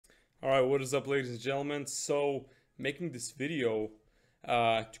All right, what is up, ladies and gentlemen? So, making this video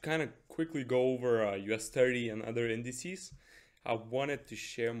to kind of quickly go over US30 and other indices, I wanted to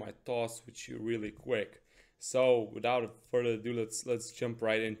share my thoughts with you really quick. So, without further ado, let's jump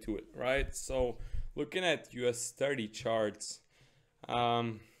right into it. Right? So, looking at US30 charts,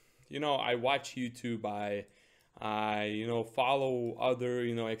 I watch YouTube. I follow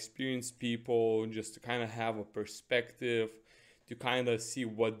other experienced people just to kind of have a perspective, to kind of see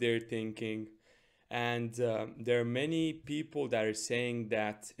what they're thinking. And there are many people that are saying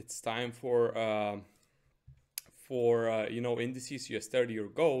that it's time for indices US30 or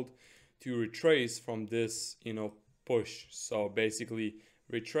gold to retrace from this push. So basically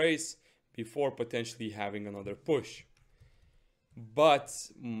retrace before potentially having another push.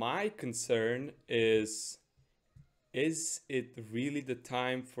 But my concern is it really the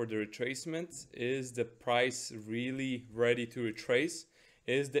time for the retracement? Is the price really ready to retrace?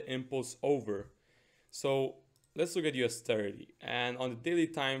 Is the impulse over? So let's look at US30. And on the daily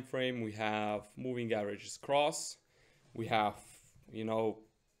time frame, we have moving averages cross. We have,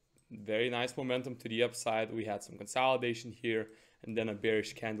 very nice momentum to the upside. We had some consolidation here and then a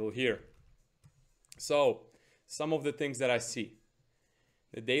bearish candle here. So some of the things that I see.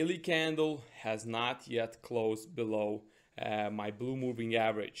 The daily candle has not yet closed below my blue moving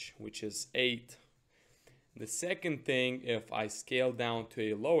average, which is 8. The second thing, if I scale down to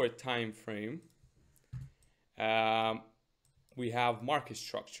a lower time frame, we have market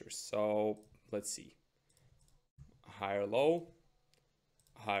structures. So let's see, higher low,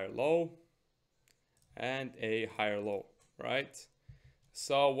 and a higher low, right?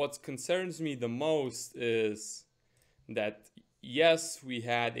 So what concerns me the most is that yes, we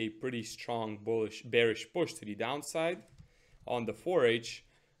had a pretty strong bearish push to the downside on the 4H,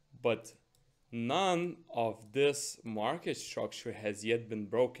 but none of this market structure has yet been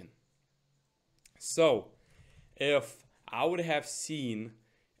broken. So if I would have seen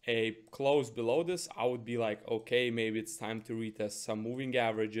a close below this, I would be like, okay, maybe it's time to retest some moving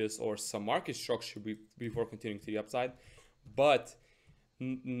averages or some market structure before continuing to the upside. But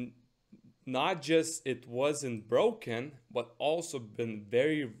not just it wasn't broken, but also been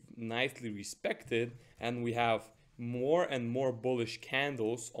very nicely respected, and we have more and more bullish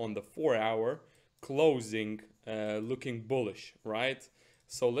candles on the 4-hour closing, looking bullish, right?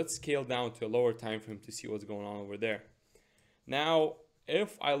 So let's scale down to a lower time frame to see what's going on over there. Now,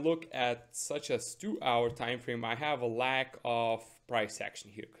 if I look at such as 2-hour time frame, I have a lack of price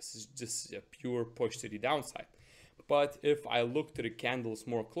action here because it's just a pure push to the downside. But if I look to the candles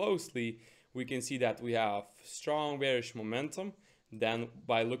more closely, we can see that we have strong bearish momentum. Then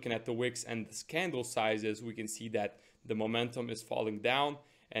by looking at the wicks and the candle sizes, we can see that the momentum is falling down,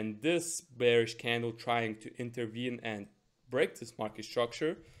 and this bearish candle trying to intervene and break this market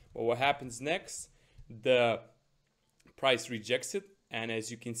structure. But what happens next? The price rejects it, and as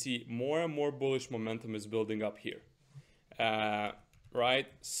you can see, more and more bullish momentum is building up here. Right?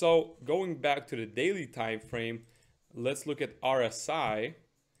 So going back to the daily time frame, let's look at RSI,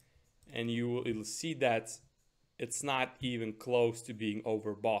 and you'll see that it's not even close to being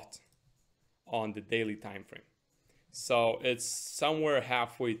overbought on the daily time frame. So it's somewhere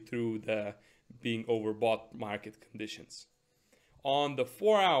halfway through the being overbought market conditions. On the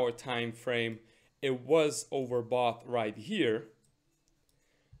 4-hour time frame, it was overbought right here,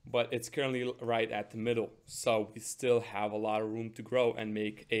 but it's currently right at the middle. So we still have a lot of room to grow and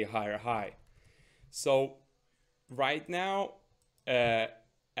make a higher high. So right now,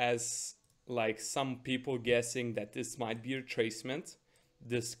 as like some people guessing that this might be a retracement,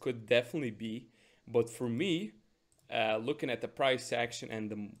 this could definitely be. But for me, looking at the price action and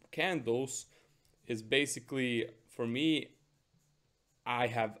the candles is basically, for me,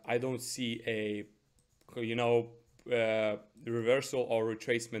 I don't see a reversal or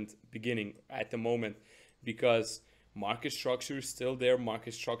retracement beginning at the moment, because market structure is still there.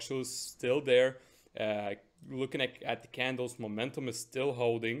 Looking at the candles, momentum is still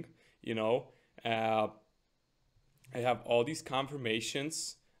holding. I have all these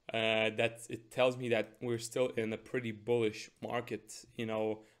confirmations that it tells me that we're still in a pretty bullish market,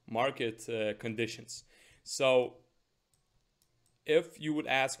 conditions. So if you would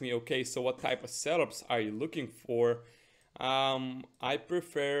ask me, okay, so what type of setups are you looking for? I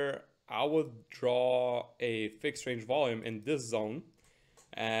would draw a fixed range volume in this zone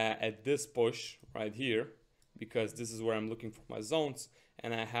at this push right here, because this is where I'm looking for my zones,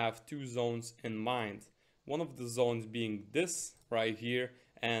 and I have 2 zones in mind. One of the zones being this right here,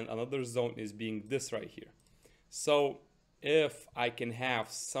 and another zone is being this right here. So if I can have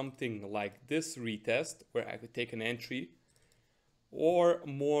something like this retest where I could take an entry or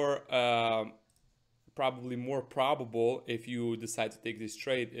more probably more probable, if you decide to take this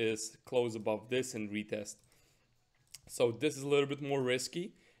trade, is close above this and retest. So this is a little bit more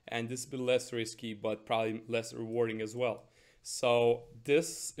risky, and this is a bit less risky, but probably less rewarding as well. So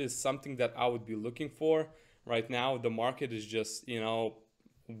this is something that I would be looking for. Right now, the market is just, you know,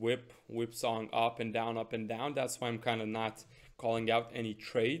 whipsawing up and down, up and down. That's why I'm kind of not calling out any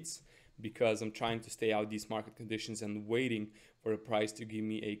trades, because I'm trying to stay out these market conditions and waiting for the price to give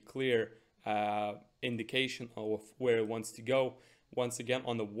me a clear indication of where it wants to go. Once again,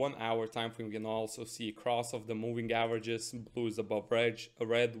 on the 1 hour time frame, we can also see a cross of the moving averages. Blue is above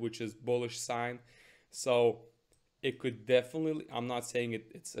red, which is bullish sign. So it could definitely, I'm not saying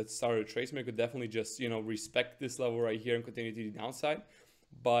it's started retracement, it could definitely just, you know, respect this level right here and continue to the downside.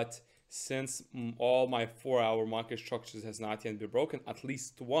 But since all my 4 hour market structures has not yet been broken, at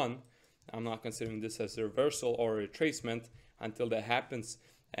least one, I'm not considering this as a reversal or a retracement until that happens.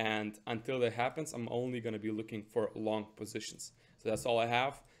 And until that happens, I'm only going to be looking for long positions. So that's all I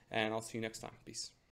have, and I'll see you next time. Peace.